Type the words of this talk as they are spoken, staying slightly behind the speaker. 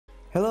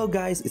Hello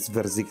guys, it's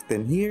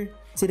Verzichten here.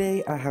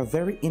 Today I have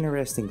very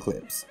interesting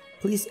clips.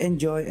 Please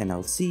enjoy and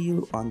I'll see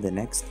you on the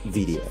next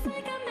video.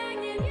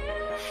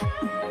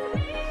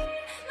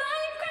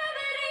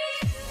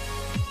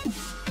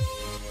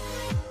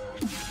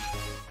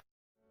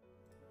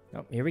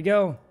 Oh, here we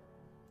go.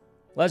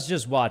 Let's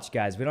just watch,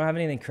 guys. We don't have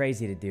anything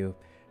crazy to do.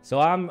 So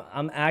I'm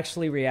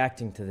actually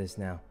reacting to this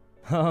now.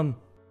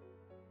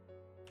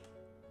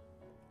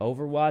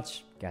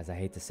 Overwatch? Guys, I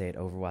hate to say it.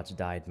 Overwatch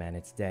died, man.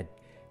 It's dead.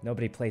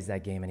 Nobody plays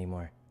that game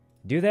anymore.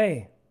 Do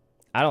they?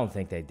 I don't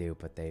think they do,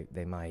 but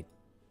they might.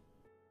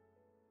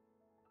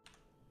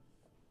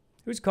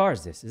 Whose car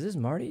is this? Is this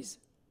Marty's?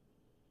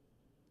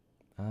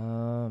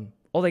 Oh,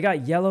 they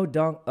got yellow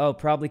dunk. Oh,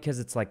 probably because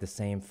it's like the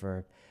same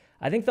for...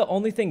 I think the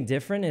only thing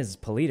different is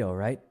Polito,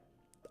 right?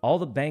 All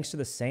the banks are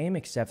the same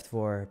except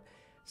for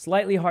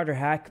slightly harder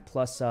hack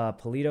plus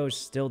Polito's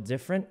still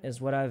different is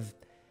what I've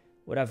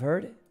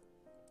heard.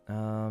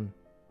 But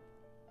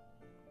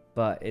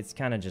it's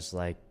kind of just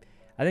like,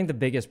 I think the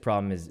biggest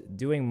problem is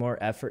doing more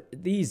effort.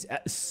 These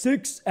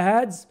 6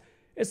 ads,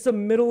 it's the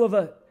middle of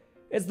the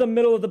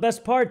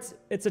best part.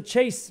 It's a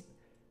chase.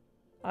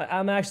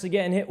 I'm actually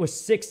getting hit with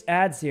 6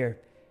 ads here.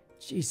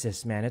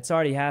 Jesus, man, it's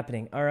already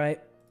happening. All right.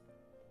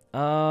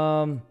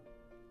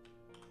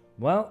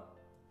 Well,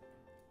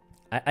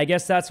 I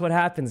guess that's what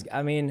happens.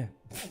 I mean,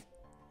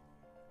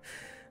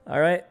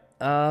 all right.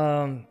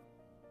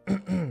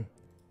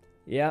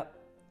 Yeah.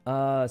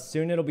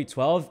 Soon it'll be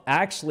 12.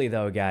 Actually,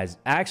 though, guys,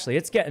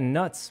 it's getting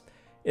nuts.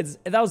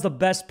 That was the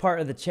best part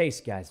of the chase,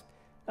 guys.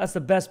 That's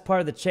the best part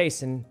of the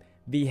chase, and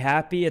be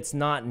happy it's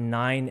not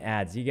 9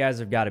 ads. You guys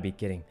have got to be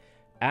kidding.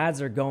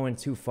 Ads are going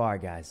too far,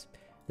 guys.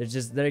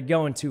 They're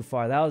going too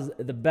far. That was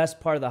the best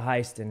part of the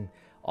heist, and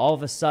all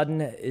of a sudden,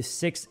 is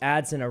 6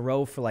 ads in a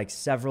row for like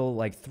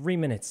 3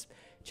 minutes.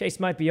 Chase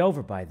might be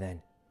over by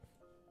then.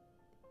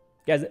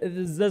 Guys,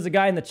 there's a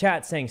guy in the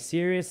chat saying,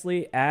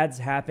 seriously, ads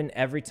happen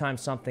every time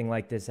something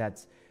like this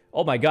happens.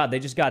 Oh my God, they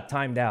just got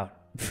timed out.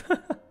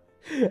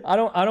 I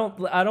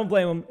don't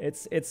blame them.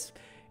 It's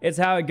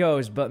how it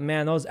goes. But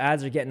man, those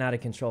ads are getting out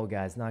of control,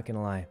 guys. Not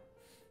gonna lie,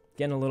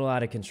 getting a little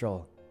out of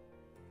control.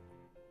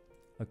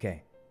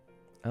 Okay.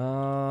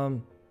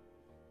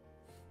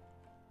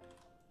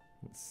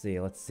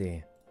 Let's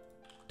see.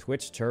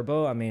 Twitch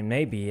Turbo. I mean,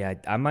 maybe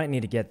I might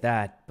need to get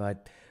that,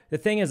 but. The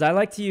thing is, I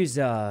like to use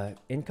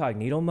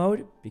incognito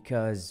mode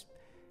because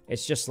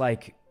it's just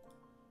like,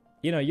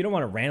 you don't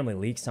want to randomly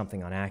leak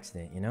something on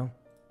accident, you know?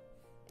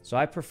 So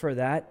I prefer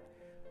that.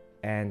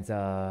 And,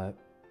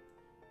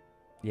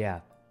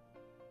 yeah.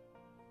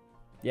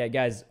 Yeah,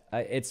 guys,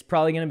 it's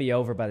probably going to be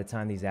over by the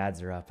time these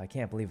ads are up. I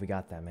can't believe we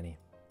got that many.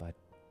 But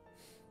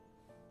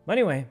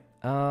anyway,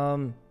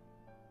 I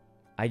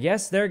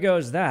guess there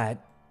goes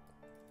that.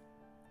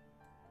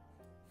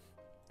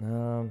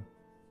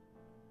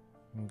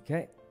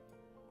 Okay.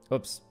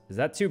 Oops, is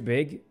that too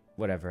big?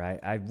 Whatever,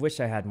 I wish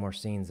I had more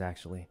scenes,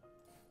 actually.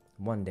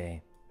 One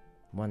day,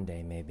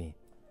 maybe.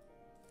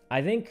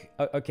 I think,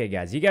 okay,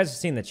 guys, you guys have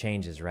seen the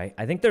changes, right?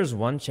 I think there's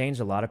one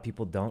change a lot of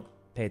people don't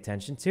pay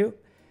attention to,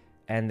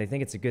 and they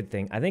think it's a good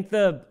thing. I think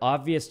the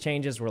obvious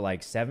changes were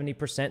like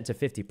 70% to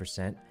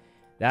 50%.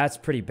 That's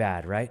pretty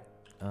bad, right?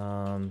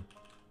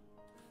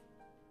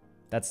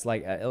 That's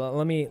like,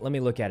 let me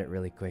look at it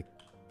really quick.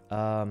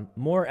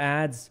 More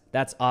ads,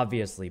 that's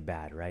obviously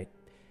bad, right?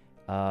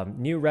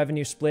 New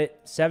revenue split,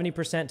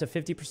 70% to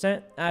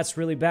 50%. That's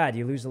really bad.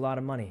 You lose a lot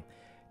of money.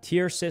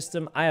 Tier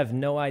system, I have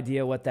no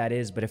idea what that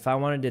is, but if I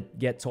wanted to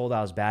get told I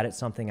was bad at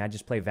something, I'd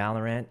just play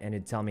Valorant and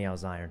it'd tell me I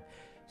was iron.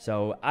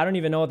 So I don't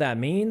even know what that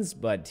means,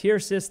 but tier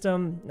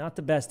system, not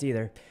the best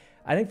either.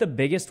 I think the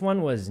biggest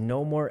one was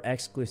no more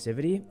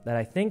exclusivity, that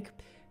I think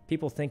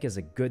people think is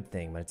a good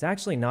thing, but it's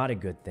actually not a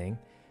good thing.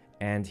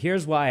 And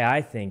here's why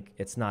I think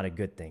it's not a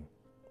good thing.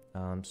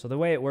 So the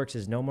way it works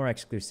is no more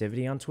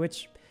exclusivity on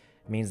Twitch.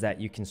 Means that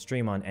you can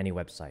stream on any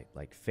website,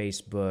 like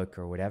Facebook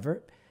or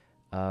whatever.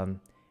 And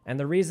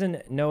the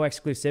reason no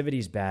exclusivity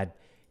is bad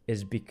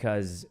is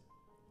because,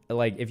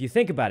 like, if you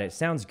think about it, it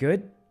sounds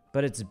good,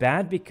 but it's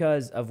bad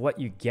because of what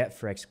you get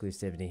for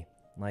exclusivity.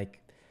 Like,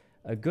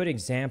 a good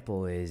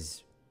example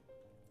is...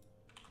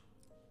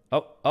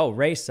 Oh,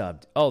 Ray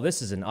subbed. Oh,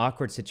 this is an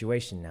awkward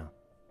situation now.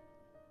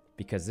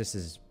 Because this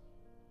is...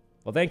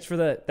 Well, thanks for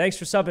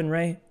subbing,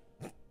 Ray.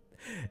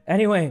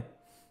 Anyway,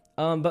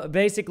 but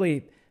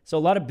basically... So a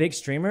lot of big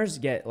streamers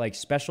get like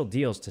special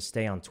deals to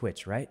stay on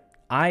Twitch, right?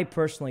 I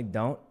personally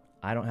don't.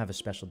 I don't have a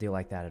special deal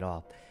like that at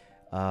all.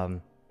 But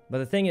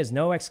the thing is,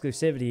 no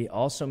exclusivity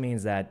also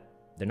means that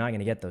they're not going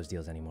to get those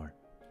deals anymore.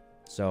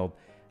 So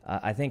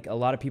I think a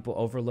lot of people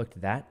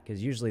overlooked that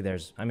because usually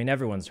there's, I mean,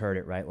 everyone's heard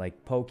it, right?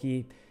 Like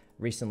Pokey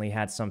recently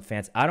had some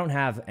fans. I don't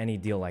have any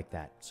deal like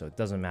that, so it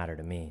doesn't matter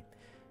to me.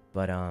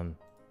 But,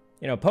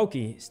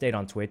 Pokey stayed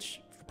on Twitch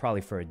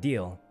probably for a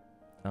deal.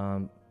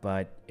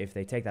 But if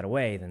they take that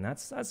away, then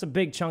that's a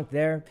big chunk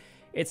there.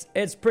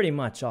 It's pretty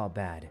much all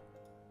bad.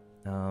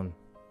 But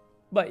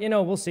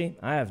we'll see.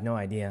 I have no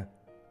idea.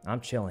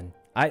 I'm chilling.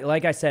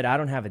 Like I said, I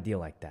don't have a deal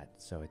like that.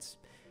 So it's,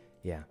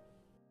 yeah.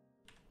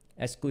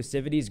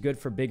 exclusivity is good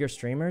for bigger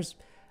streamers.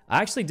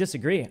 I actually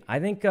disagree. I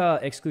think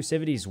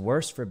exclusivity is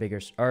worse for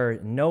bigger, or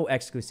no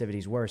exclusivity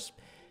is worse.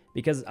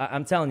 Because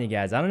I'm telling you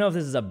guys, I don't know if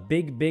this is a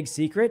big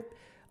secret.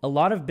 A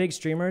lot of big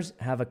streamers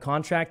have a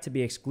contract to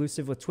be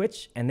exclusive with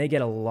Twitch, and they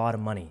get a lot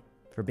of money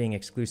for being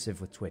exclusive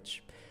with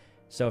Twitch.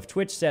 So if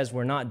Twitch says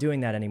we're not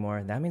doing that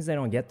anymore, that means they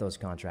don't get those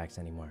contracts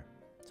anymore.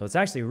 So it's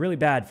actually really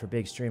bad for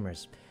big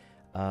streamers.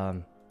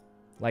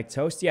 Like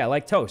Toast? Yeah,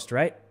 like Toast,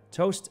 right?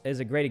 Toast is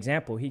a great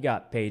example. He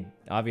got paid.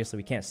 Obviously,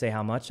 we can't say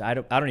how much. I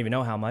don't even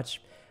know how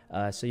much.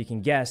 So you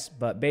can guess.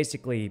 But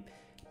basically,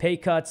 pay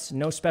cuts,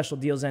 no special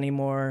deals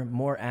anymore,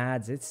 more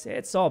ads.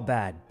 It's all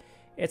bad.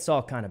 It's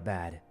all kind of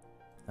bad.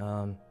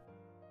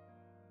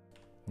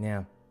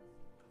 Yeah.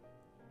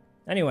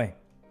 Anyway,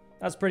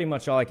 that's pretty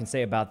much all I can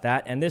say about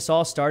that. And this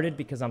all started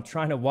because I'm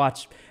trying to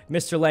watch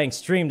Mr. Lang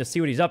stream to see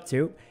what he's up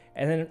to.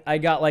 And then I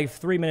got like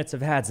 3 minutes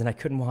of ads and I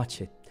couldn't watch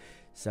it.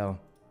 So,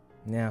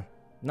 yeah,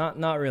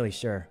 not really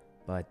sure,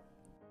 but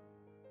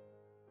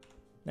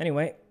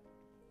anyway,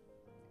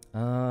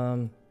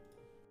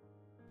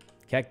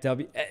 Keck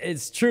W,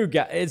 it's true,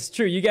 guys, it's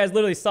true. You guys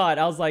literally saw it.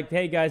 I was like,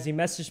 hey guys, he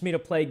messaged me to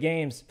play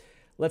games.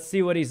 Let's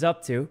see what he's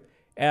up to.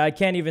 And I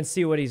can't even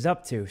see what he's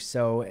up to.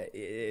 So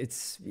it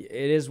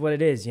is what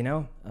it is, you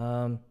know?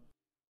 All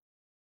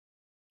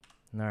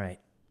right.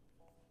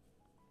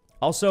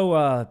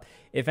 Also,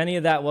 if any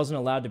of that wasn't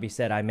allowed to be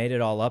said, I made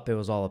it all up. It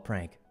was all a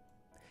prank.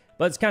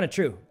 But it's kind of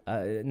true.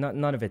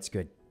 None of it's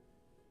good.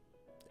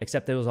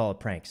 Except it was all a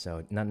prank,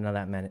 so none of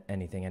that meant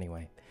anything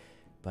anyway.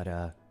 But,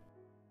 all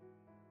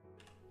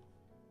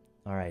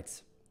right.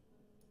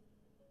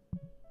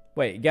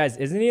 Wait, guys,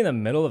 isn't he in the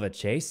middle of a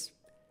chase?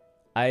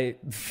 Do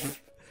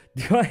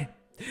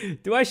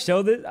I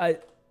show this?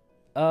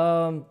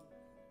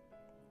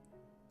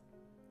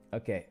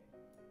 Okay.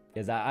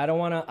 Because I don't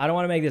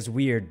wanna make this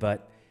weird,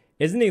 but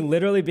isn't he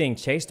literally being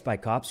chased by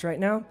cops right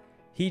now?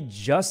 He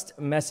just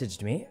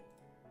messaged me.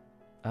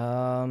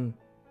 Where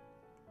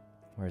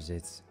is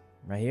it?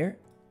 Right here?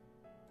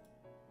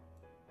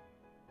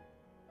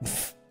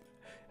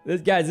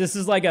 This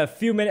is like a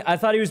few minutes. I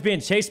thought he was being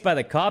chased by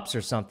the cops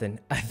or something.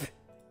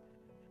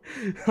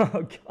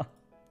 Oh god.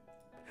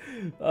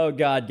 Oh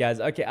god, guys.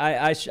 Okay,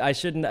 I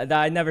shouldn't.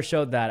 I never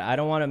showed that. I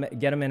don't want to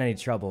get him in any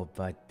trouble,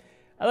 but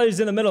I thought he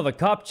was in the middle of a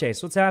cop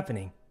chase. What's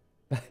happening?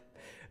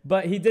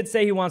 But he did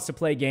say he wants to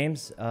play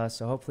games,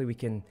 so hopefully we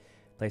can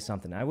play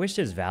something. I wish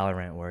his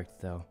Valorant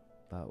worked though,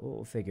 but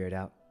we'll figure it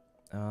out.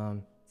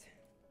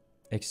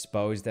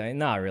 Exposed?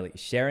 Not really.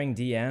 Sharing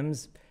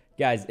DMs,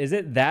 guys. Is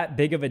it that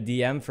big of a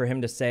DM for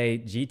him to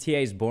say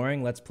GTA is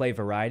boring? Let's play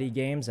variety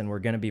games, and we're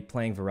gonna be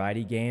playing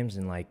variety games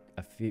in like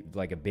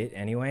a bit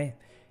anyway.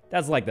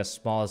 That's like the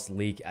smallest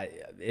leak.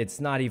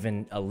 It's not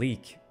even a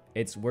leak.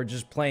 We're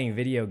just playing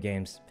video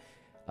games.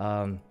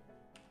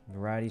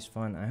 Variety's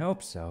fun. I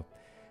hope so.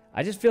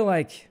 I just feel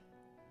like,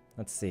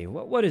 let's see.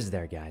 What is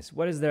there, guys?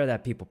 What is there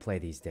that people play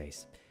these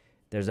days?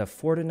 There's a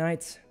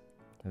Fortnite,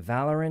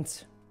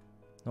 Valorant,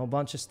 a whole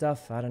bunch of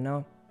stuff. I don't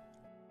know.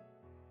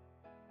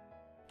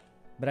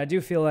 But I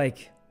do feel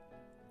like,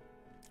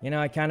 you know,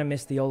 I kind of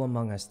miss the old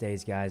Among Us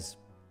days, guys.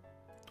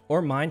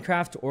 Or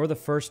Minecraft, or the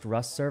first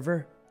Rust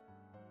server.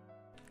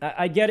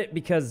 I get it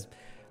because,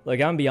 look, I'm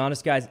gonna be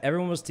honest, guys.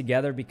 Everyone was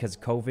together because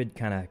COVID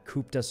kind of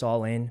cooped us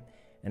all in.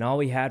 And all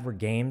we had were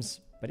games.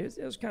 But it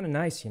was kind of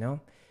nice, you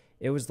know?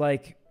 It was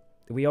like,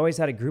 we always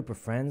had a group of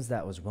friends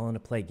that was willing to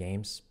play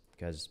games.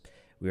 Because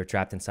we were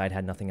trapped inside,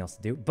 had nothing else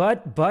to do.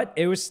 But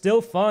it was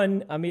still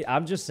fun. I mean,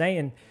 I'm just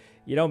saying,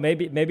 you know,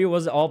 maybe it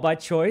was all by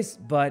choice.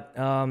 But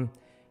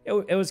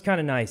it was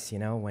kind of nice, you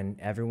know, when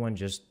everyone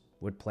just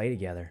would play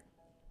together.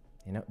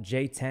 You know,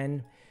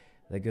 J10,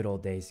 the good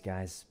old days,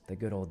 guys. The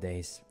good old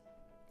days.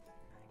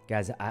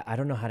 Guys, I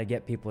don't know how to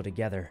get people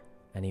together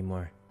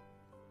anymore.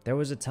 There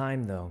was a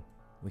time, though.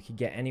 We could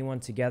get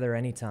anyone together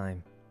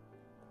anytime.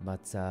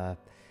 But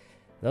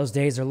those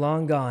days are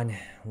long gone.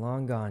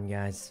 Long gone,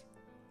 guys.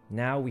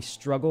 Now we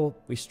struggle.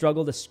 We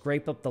struggle to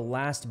scrape up the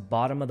last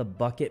bottom of the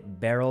bucket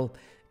barrel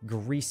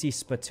greasy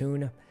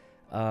spittoon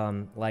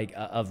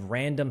of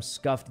random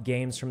scuffed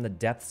games from the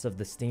depths of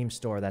the Steam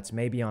store that's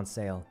maybe on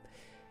sale.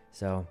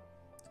 So,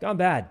 it's gone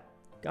bad.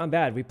 Gone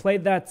bad. We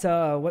played that,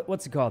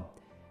 what's it called?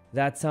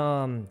 That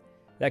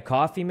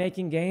coffee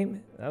making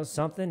game. That was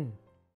something.